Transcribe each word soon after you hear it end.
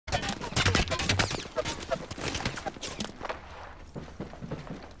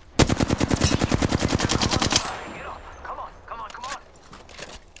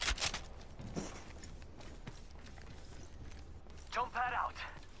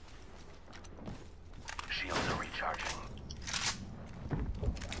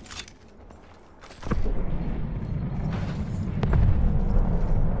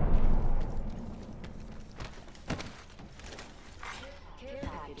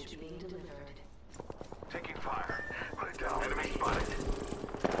being delivered. Taking fire. Put it down. Enemy spotted.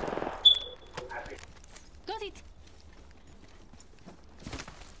 Got it!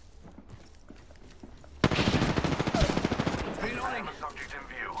 Reloading. Subject in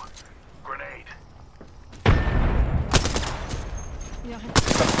view. Grenade. Ja.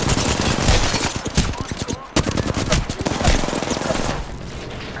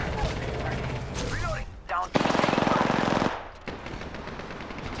 Reloading. Down.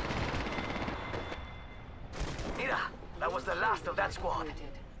 Mira, that was the last of that squad.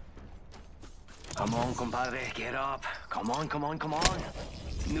 Come on, compadre, get up. Come on, come on, come on.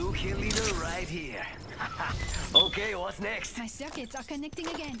 New kill leader right here. Okay, what's next? My circuits are connecting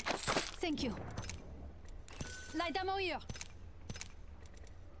again. Thank you. Light ammo here.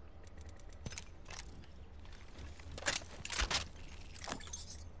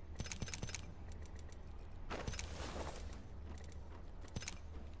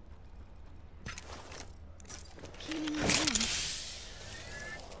 Healing my wounds.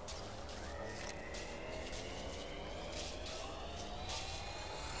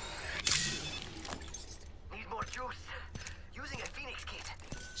 Need more juice. Using a Phoenix kit.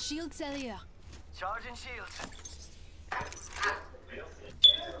 Shield cell here. Charging shields.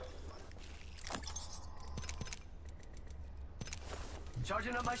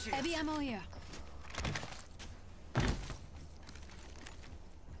 Charging up my shields. Heavy ammo here.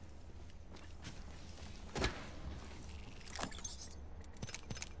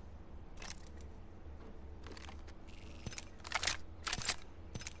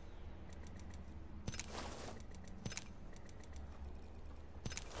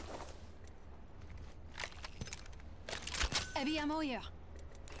 Heavy ammo here.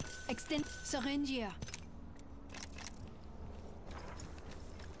 Extend syringe here.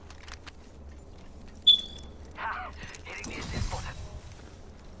 Ha! Hitting the assist button.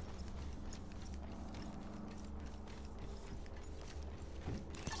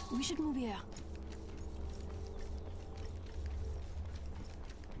 We should move here.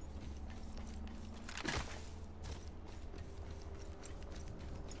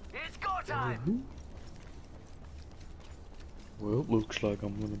 It's go time! Well, looks like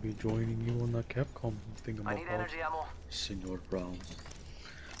I'm gonna be joining you on that Capcom thing. I need energy ammo. Senor Brown.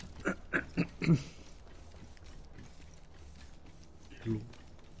 Hello.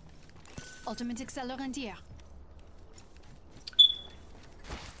 Ultimate accelerant here.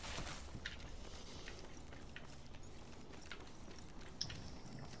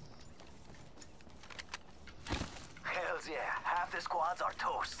 Hells yeah, half the squads are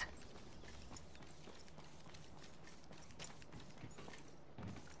toast.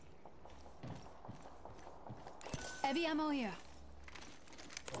 Heavy ammo here.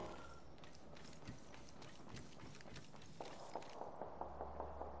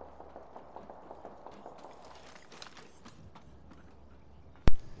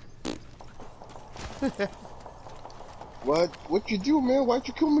 What you do, man? Why'd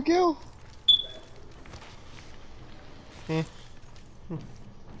you kill Miguel?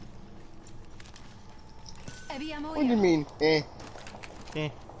 Heavy ammo What do you here. mean, eh?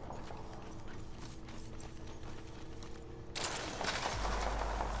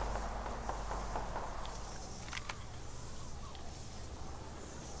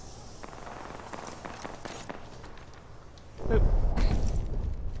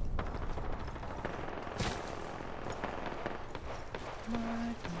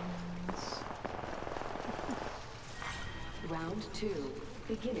 Round 2,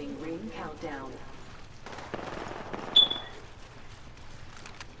 beginning ring countdown.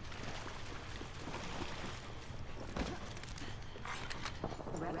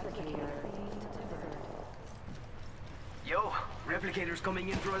 Replicator being delivered. Yo, replicators coming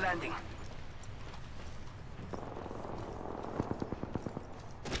in for a landing.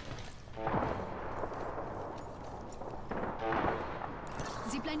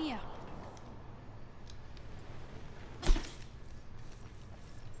 Zipline here.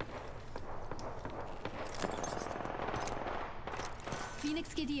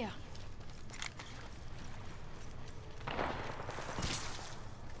 Phoenix kid here.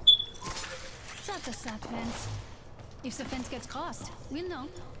 That's a sad fence. If the fence gets crossed, we'll know.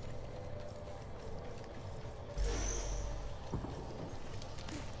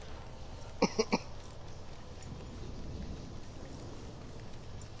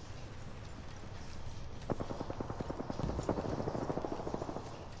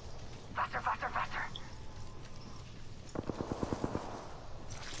 Faster, faster, faster.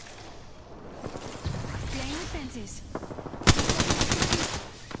 Playing with fences.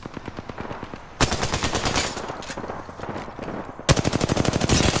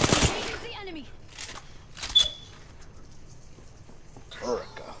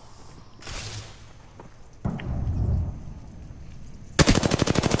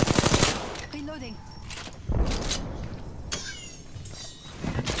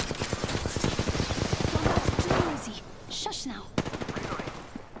 push now. Reloading.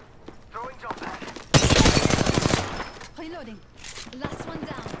 Throwing jump pad. Reloading. Last one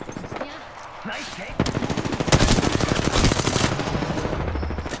down. Yeah. Nice take.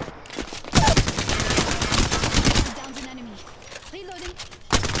 Downed an enemy. Reloading.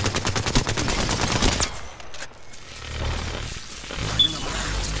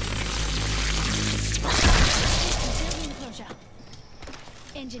 Building enclosure.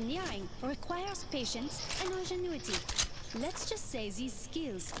 Engineering requires patience and ingenuity. Let's just say these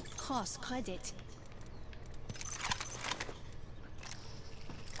skills cost credit.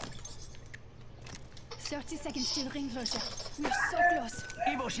 $30 till ring closure. We're so close.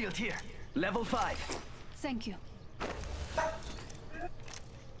 Evo shield here. Level 5. Thank you.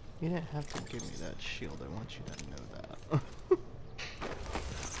 You didn't have to give me that shield. I want you to know that.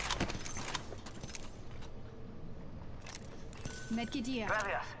 Medkit here.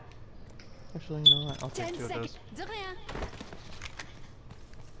 Gracias. Actually, no. I'll take 10 two of those. seconds. De rien.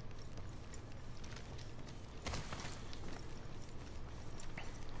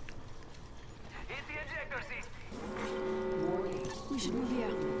 Hit the ejector seat. Warning. We should move here.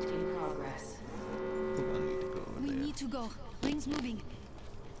 Movement in progress. Ooh, I need to go over We there. need to go. Rings moving.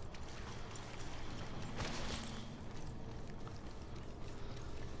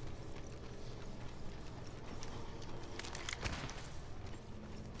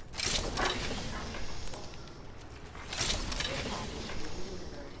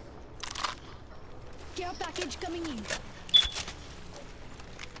 Care package coming in.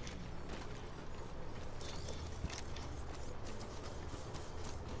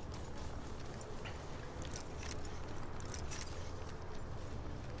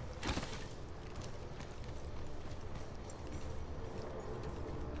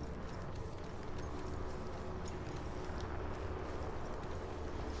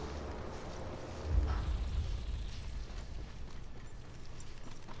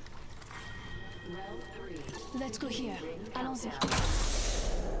 Round 3. Let's go here. Ring Allons-y. countdown.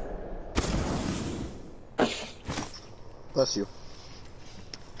 Bless you.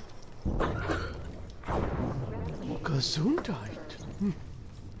 Gesundheit.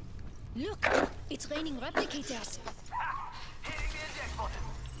 Look, it's raining replicators. Hitting the eject button.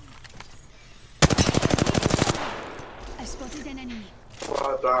 I spotted an enemy.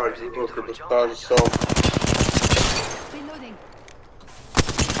 Dog, you look at the stars yourself. Reloading.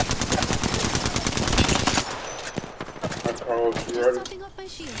 I called you Just ready? topping off my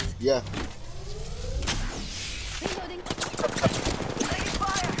shields. Yeah. Reloading. Taking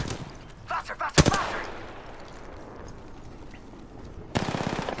fire. Faster, faster, faster.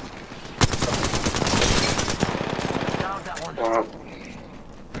 Down that one. Wow.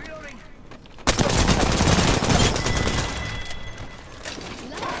 Reloading.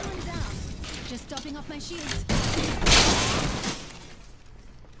 Last one down. Just topping off my shields.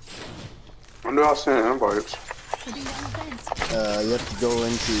 When do I send invites? Putting down the fence. You have to go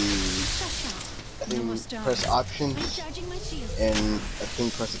into, Touchdown. I think, Almost done. press options, Recharging my shields. and I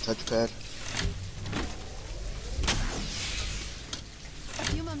think press the touchpad. A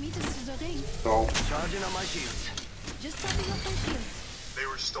few more meters to the ring. No. Charging on my shields. Just topping off my shields. They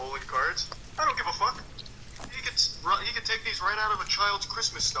were stolen cards? I don't give a fuck. He could take these right out of a child's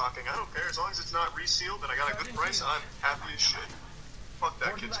Christmas stocking. I don't care. As long as it's not resealed and I got a good price, I'm happy as shit. Fuck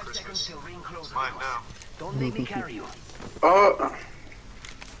that kid's 45 seconds Christmas. till ring closes. It's mine now. Don't make me carry you.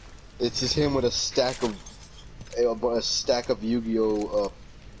 It's just him with a stack of Yu-Gi-Oh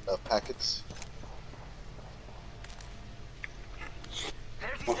packets.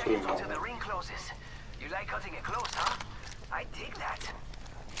 30 seconds until the ring closes. You like cutting it close, huh? I dig that.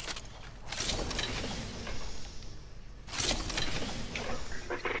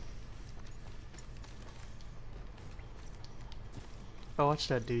 I watch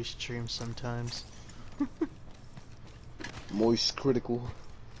that dude stream sometimes. Moist critical.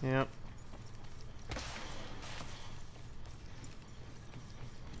 Yep.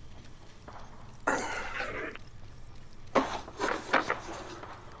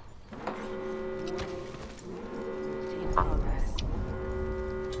 In progress.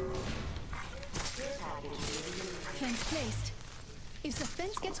 Fence placed. If the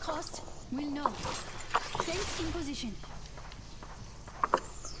fence gets crossed, we'll know. Fence in position.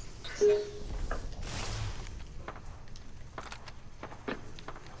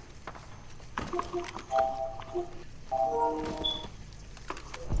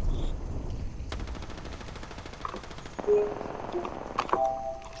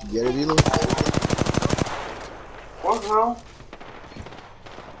 Get it, Elo? What now?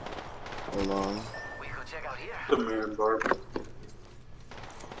 Hold on. We could check out here. The man bar.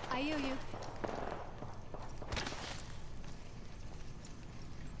 I hear you.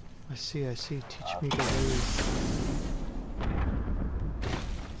 see, I see. Teach me the ways.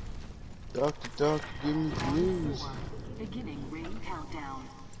 Doctor, give me the news. Beginning ring countdown.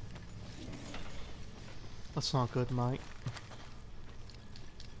 That's not good, Mike.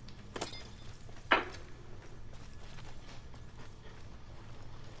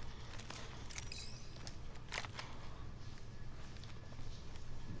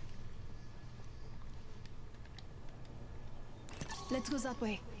 Let's go that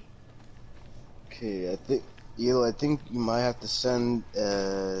way. Okay, I think you might have to send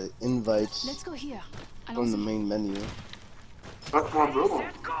invites Let's go here. from the main menu. That's my room.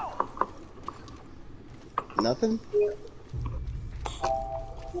 Nothing?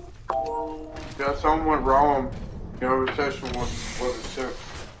 Yeah, something went wrong. The invitation wasn't sent.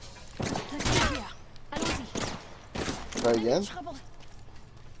 Let's go here. Allons-y. Try again? Trouble.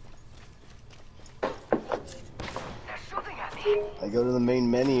 I go to the main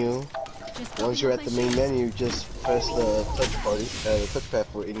menu. Just Once you're at the main menu, just press the touchpad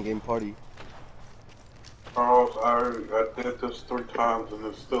for in-game party. Oh, I did this 3 times and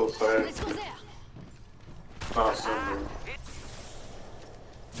it's still saying Let's go there. not sending.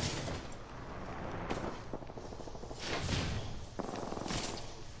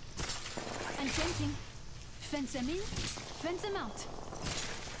 And fencing. Fence them in, fence them out.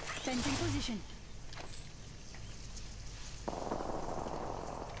 Fencing position.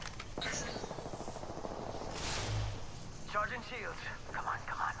 Sergeant Shields, come on,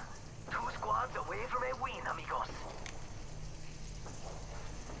 come on. 2 squads away from a win, amigos.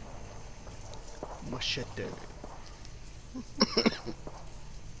 Machete.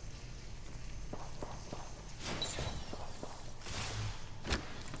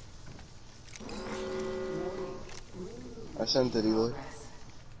 I sent it, Eloy.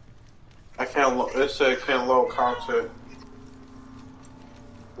 I can't load. It said can't load content.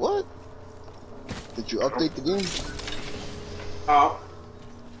 What? Did you update the game? Oh,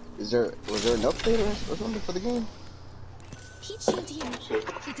 Was there an update or something for the game? He cheated him.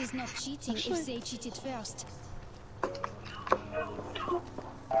 It is not cheating if they cheated first.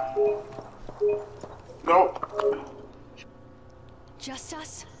 nope. Just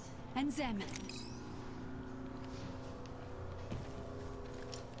us and them.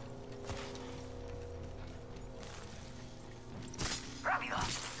 Rápido.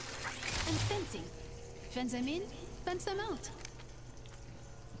 And fencing. Fence them in, fence them out.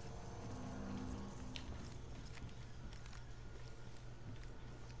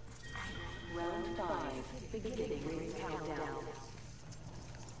 Round 5. Beginning ring countdown.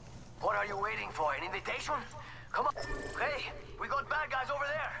 What are you waiting for? An invitation? Come on. Hey, we got bad guys over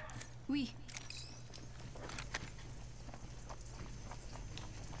there. Oui.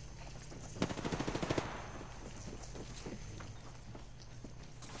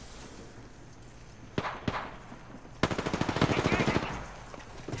 Engaging.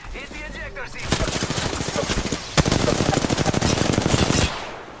 Hit the ejector seat.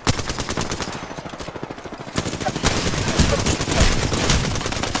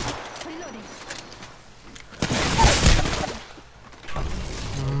 Reloading.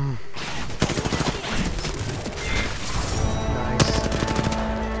 Nice.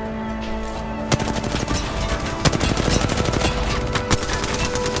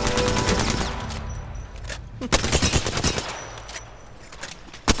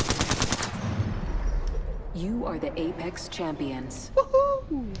 You are the Apex champions.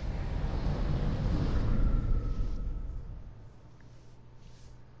 Woohoo!